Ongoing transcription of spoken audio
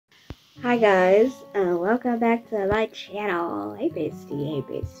Hi guys, welcome back to my channel. Hey bestie,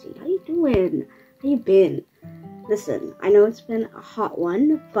 how you doing? How you been? Listen, I know it's been a hot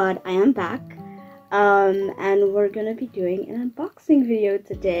one, but I am back, and we're gonna be doing an unboxing video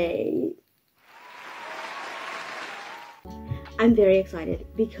today. I'm very excited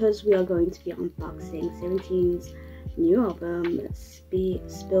because we are going to be unboxing 17's new album,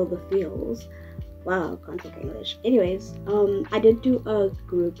 Spill the Feels. Wow, can't talk English. Anyways, I did do a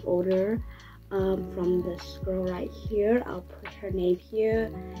group order from this girl right here. I'll put her name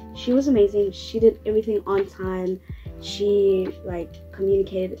here. She was amazing. She did everything on time. She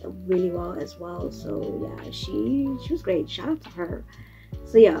communicated really well as well. So yeah, she was great. Shout out to her.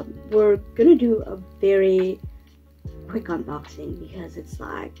 So yeah, we're gonna do a very quick unboxing because it's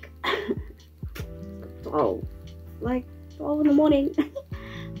like 12 in the morning.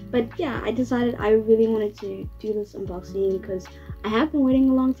 But yeah, I decided I really wanted to do this unboxing because I have been waiting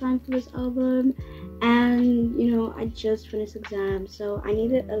a long time for this album, and you know, I just finished exam, so I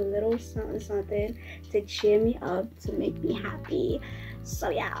needed a little something to cheer me up, to make me happy. So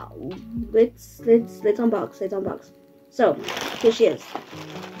yeah, let's unbox. So here she is.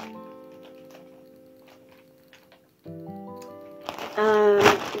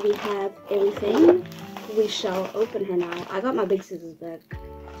 We have everything. We shall open her now. I got my big scissors back.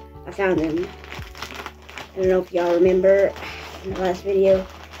 I found them. I don't know if y'all remember in the last video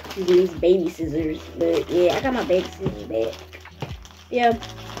these baby scissors, but yeah, I got my baby scissors back. Yeah.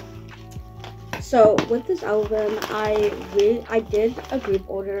 So with this album, I did a group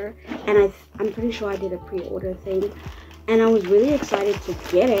order, and I'm pretty sure I did a pre-order thing, and I was really excited to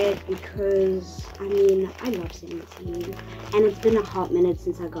get it because I mean I love 17, and it's been a hot minute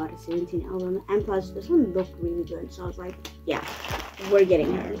since I got a 17 album, and plus this one looked really good, so I was like, yeah, we're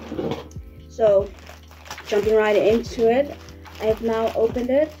getting her. So jumping right into it, I have now opened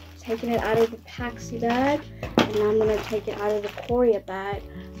it, taken it out of the Paxi bag, and now I'm gonna take it out of the Korea bag.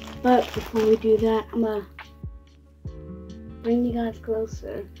 But before we do that, I'm gonna bring you guys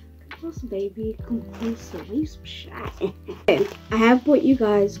closer. Come closer, baby, come closer. Why you so shy? Okay, I have brought you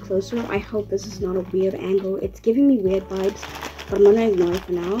guys closer. I hope this is not a weird angle. It's giving me weird vibes, but I'm gonna ignore it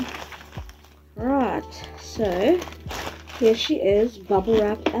for now. Alright, so here she is, bubble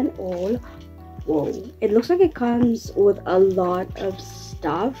wrapped and all. Whoa, it looks like it comes with a lot of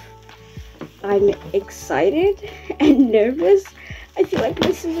stuff. I'm excited and nervous. I feel like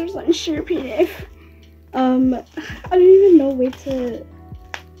my scissors aren't sharp enough. I don't even know where to.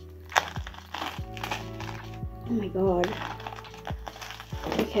 Oh my god.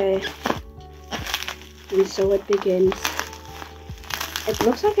 Okay, and so it begins. It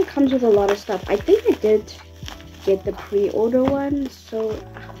looks like it comes with a lot of stuff. I think I did get the pre-order one, so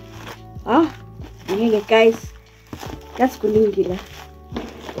okay guys, that's kuning gila.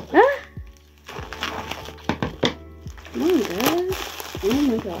 Come on guys, oh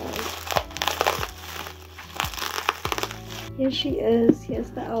my god, here she is.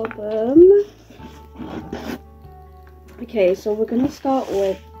 Here's the album. Okay, so we're gonna start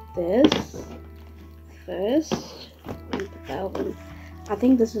with this first. The album, I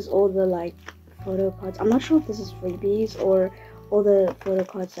think this is all the photo cards. I'm not sure if this is freebies or all the photo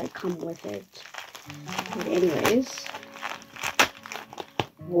cards that come with it. But anyways,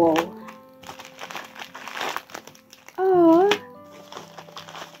 whoa. Oh.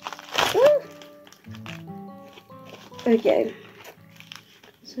 Okay.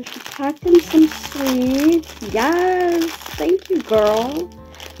 So she packed in some sweets. Yes, thank you, girl.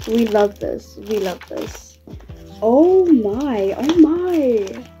 We love this. We love this. Oh my. Oh my.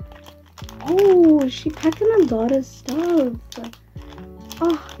 Oh, she packed in a lot of stuff.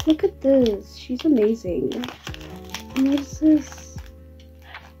 Oh, look at this. She's amazing. And what is this?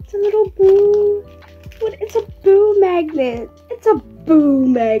 It's a little boo. What? It's a boo magnet. It's a boo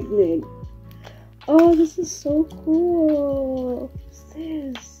magnet. Oh, this is so cool. What's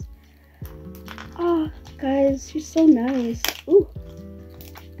this? Oh, guys, she's so nice. Ooh,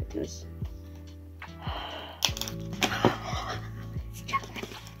 goodness.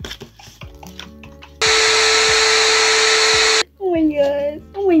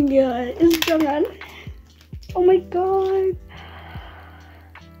 Oh my god, it's John. Oh my god.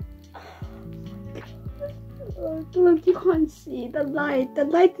 Look, you can't see the light. The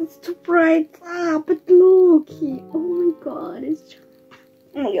light is too bright. But look, oh my god, it's John.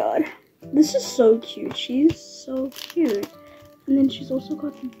 Oh my god, this is so cute. She's so cute. And then she's also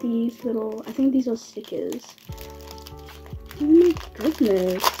got these little, I think these are stickers. Oh my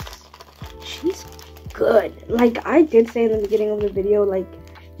goodness, she's good. Like I did say in the beginning of the video,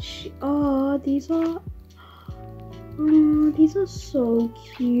 these are Oh, these are so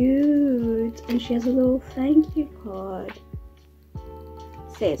cute. And she has a little thank you card.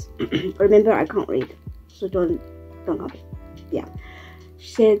 It says, remember I can't read, so don't copy. Yeah.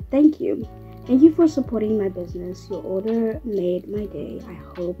 She said, thank you. Thank you for supporting my business. Your order made my day. I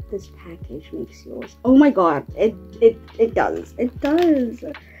hope this package makes yours. Oh my god, it does. It does.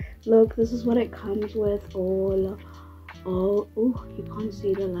 Look, this is what it comes with. Oh, you can't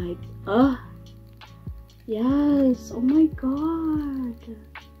see the light. Yes. Oh my god.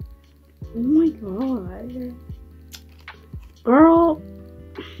 Oh my god. Girl.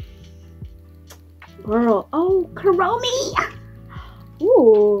 Oh, Kuromi.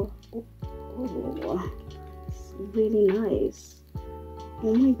 Ooh. Oh, it's really nice.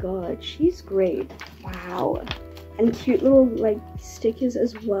 Oh my god, she's great. Wow. And cute little like stickers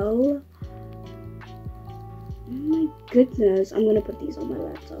as well. Oh my goodness. I'm gonna put these on my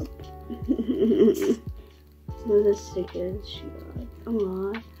laptop. Some of the stickers she got.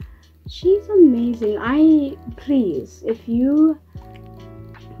 Aww. She's amazing. Please, if you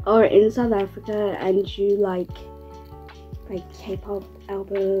are in South Africa and you like K-pop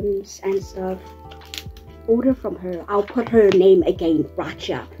albums and stuff, order from her. I'll put her name again right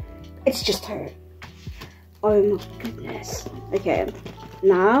here. It's just her. Oh my goodness. Okay,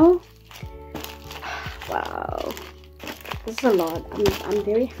 now, wow, this is a lot. I'm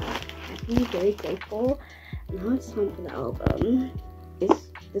very happy, very grateful. Now it's time for the album.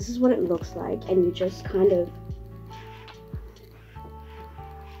 This is what it looks like, and you just kind of,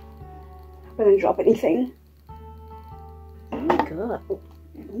 I'm gonna drop anything. Oh my god. Oh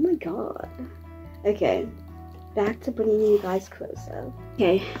my god. Okay, back to bringing you guys closer.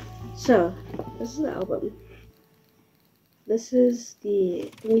 Okay, so this is the album. This is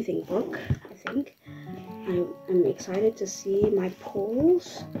the anything book, I think. I'm excited to see my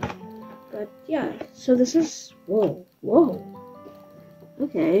polls. But yeah, so this is, whoa.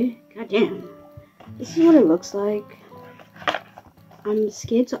 Okay, goddamn. This is what it looks like. I'm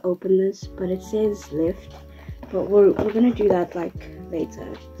scared to open this, but it says lift. But we're gonna do that like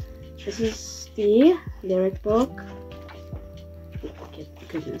later. This is the lyric book. Oh,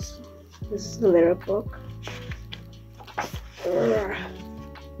 goodness. This is the lyric book.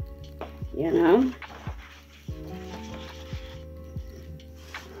 You know.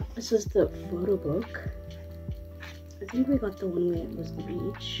 This is the photo book. I think we got the one where it was the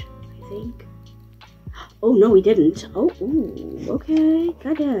beach. I think. Oh no, we didn't. Oh, ooh, okay.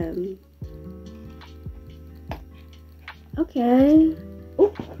 Goddamn. Okay.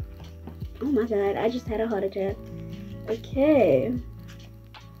 Oh my god, I just had a heart attack. Okay,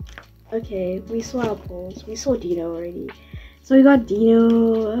 we saw our polls. We saw Dino already. So we got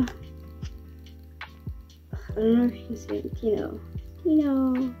Dino. I don't know if you can see it. Dino.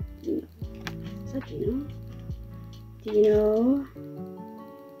 Is that Dino? Dino.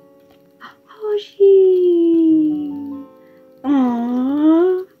 Hoshi.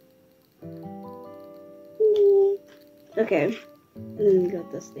 Aww. Okay, and then we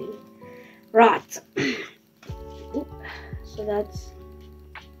got this thing. Right. So that's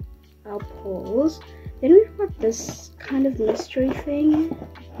our polls. Then we've got this kind of mystery thing,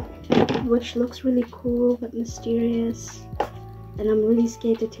 which looks really cool but mysterious. And I'm really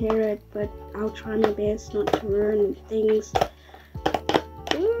scared to tear it, but I'll try my best not to ruin things.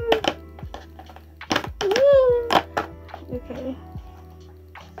 Okay.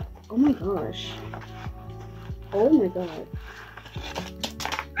 Oh my gosh. Oh my god.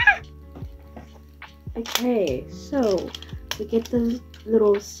 Okay, so we get the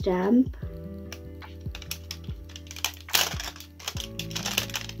little stamp.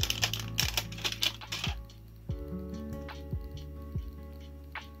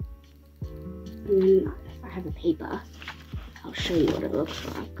 And then if I have a paper, I'll show you what it looks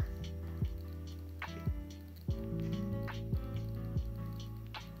like.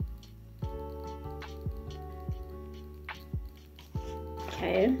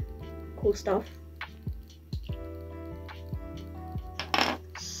 Okay, cool stuff.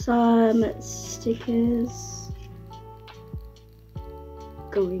 Some stickers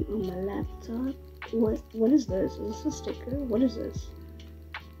going on my laptop. What is this? Is this a sticker? What is this?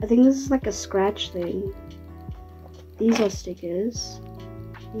 I think this is like a scratch thing. These are stickers.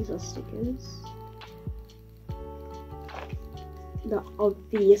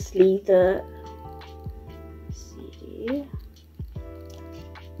 Obviously the CD.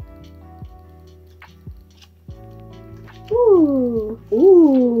 Ooh.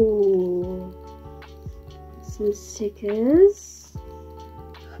 Some stickers.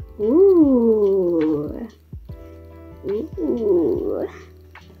 Ooh.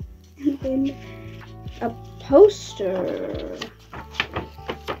 And then a poster.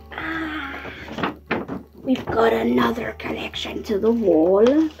 We've got another collection to the wall.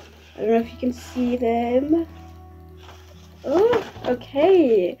 I don't know if you can see them. Oh,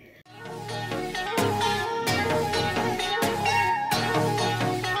 okay.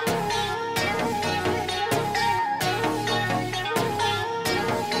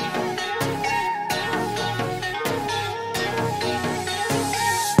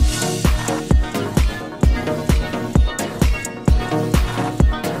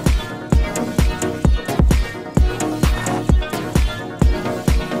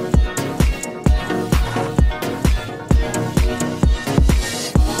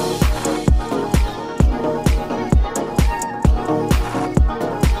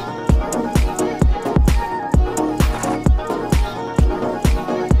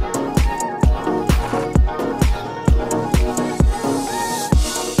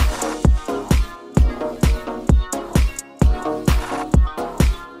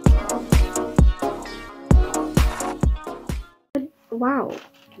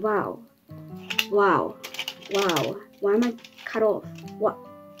 Wow. Why am I cut off? What?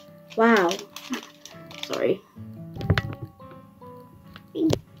 Wow. Sorry.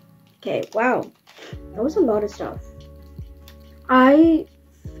 Okay, wow. That was a lot of stuff. I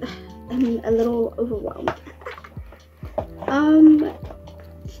am a little overwhelmed. I'm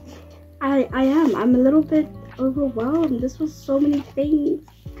a little bit overwhelmed. This was so many things.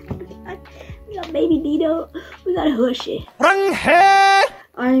 We got Baby Dino. We got Hushy.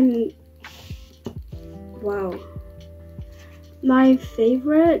 Wow. My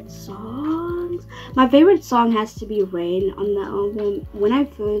favorite song has to be Rain on the album. When I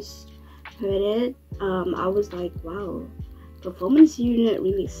first heard it, I was like, wow, performance unit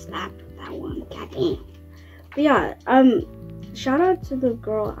really slapped with that one. Goddamn. But yeah, shout out to the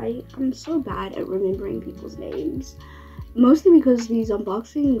girl. I'm so bad at remembering people's names, mostly because these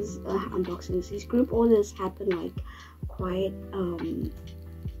these group orders happen like quite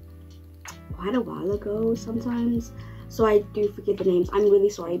a while ago sometimes, so I do forget the names. I'm really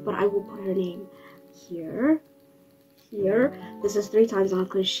sorry, but I will put her name here. This is 3 times on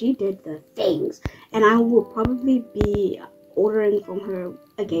because she did the things, and I will probably be ordering from her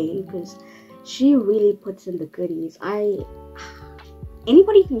again because she really puts in the goodies.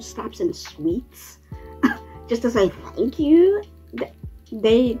 Anybody who slaps in sweets just to say thank you,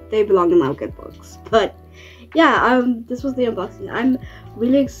 they belong in my good books. But yeah, this was the unboxing. I'm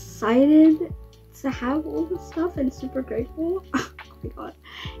really excited to have all this stuff and super grateful. Oh my god.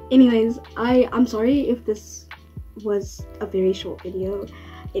 Anyways, I'm sorry if this was a very short video.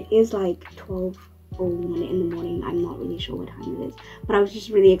 It is like 12:01 in the morning. I'm not really sure what time it is, but I was just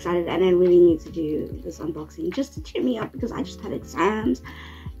really excited and I really need to do this unboxing just to cheer me up because I just had exams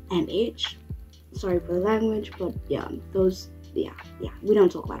and bitch. Sorry for the language, but yeah, we don't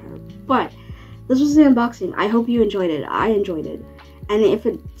talk about her. But this was the unboxing. I hope you enjoyed it. I enjoyed it. And if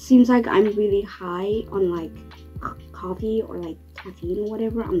it seems like I'm really high on like coffee or like caffeine or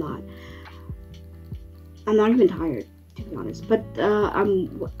whatever, I'm not even tired, to be honest. But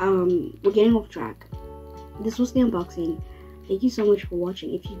we're getting off track. This was the unboxing. Thank you so much for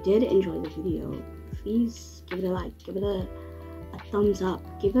watching. If you did enjoy the video, please give it a like, give it a thumbs up,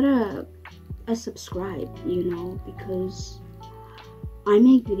 give it a subscribe, you know, because I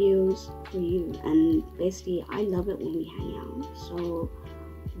make videos for you, and basically I love it when we hang out, so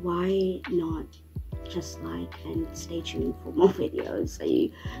why not just like and stay tuned for more videos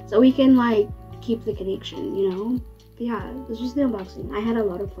so we can like keep the connection, you know. But yeah, this was the unboxing. I had a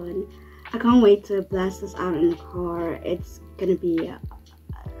lot of fun. I can't wait to blast this out in the car. It's gonna be a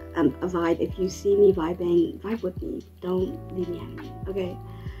vibe. If you see me vibing, vibe with me. Don't leave me hanging, okay?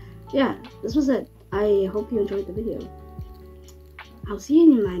 Yeah, this was it. I hope you enjoyed the video. I'll see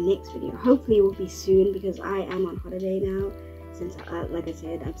you in my next video. Hopefully it will be soon because I am on holiday now. Since, like I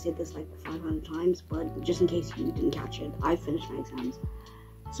said, I've said this like 500 times, but just in case you didn't catch it, I finished my exams.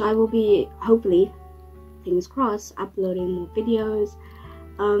 So I will be, hopefully, fingers crossed, uploading more videos.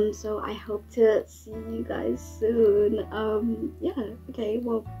 So I hope to see you guys soon. Yeah, okay,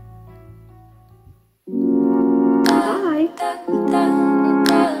 well, bye.